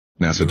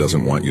NASA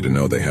doesn't want you to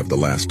know they have the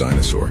last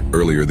dinosaur.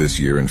 Earlier this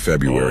year in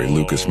February,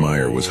 Lucas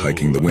Meyer was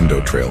hiking the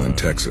Window Trail in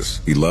Texas.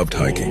 He loved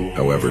hiking.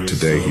 However,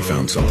 today he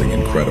found something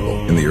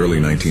incredible. In the early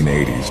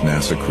 1980s,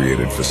 NASA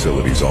created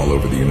facilities all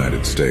over the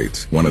United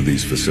States. One of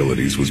these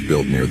facilities was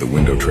built near the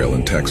Window Trail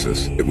in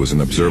Texas. It was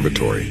an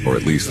observatory, or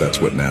at least that's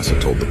what NASA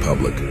told the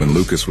public. When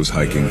Lucas was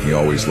hiking, he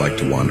always liked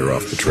to wander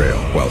off the trail.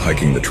 While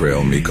hiking the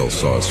trail, Mikkel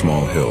saw a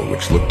small hill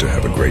which looked to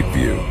have a great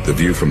view. The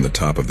view from the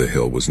top of the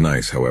hill was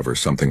nice, however,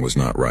 something was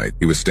not right.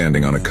 He was standing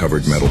on a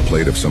covered metal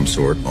plate of some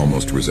sort,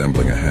 almost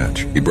resembling a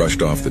hatch. He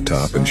brushed off the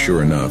top, and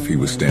sure enough, he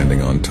was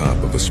standing on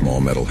top of a small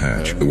metal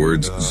hatch. The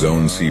words,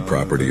 "Zone C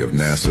property of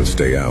NASA,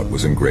 stay out,"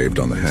 was engraved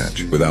on the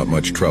hatch. Without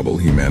much trouble,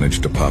 he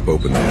managed to pop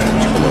open the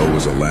hatch. Below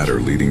was a ladder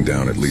leading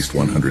down at least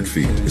 100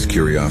 feet. His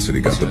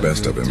curiosity got the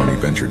best of him, and he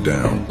ventured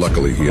down.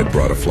 Luckily, he had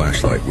brought a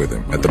flashlight with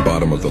him. At the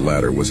bottom of the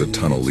ladder was a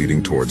tunnel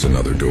leading towards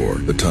another door.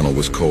 The tunnel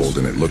was cold,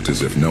 and it looked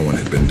as if no one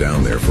had been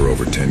down there for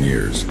over 10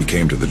 years. He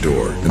came to the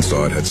door and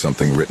saw it had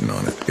something written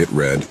on it. It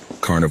read,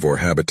 "Carnivore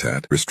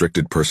habitat,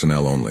 restricted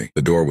personnel only."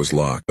 The door was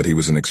locked, but he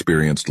was an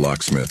experienced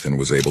locksmith and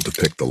was able to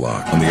pick the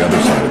lock. On the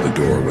other side of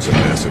the door was a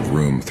massive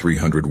room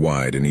 300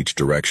 wide in each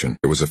direction.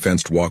 There was a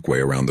fenced walkway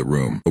around the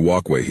room. The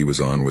walkway he was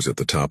on was at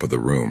the top of the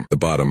room. The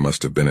bottom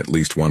must have been at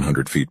least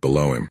 100 feet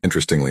below him.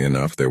 Interestingly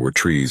enough, there were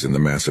trees in the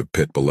massive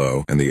pit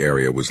below, and the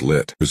area was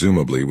lit,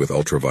 presumably with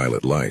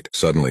ultraviolet light.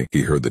 Suddenly,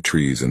 he heard the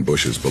trees and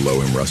bushes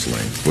below him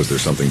rustling. Was there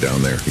something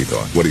down there, he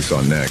thought. What he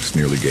saw next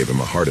nearly gave him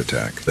a heart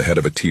attack. The head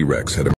of a T-Rex had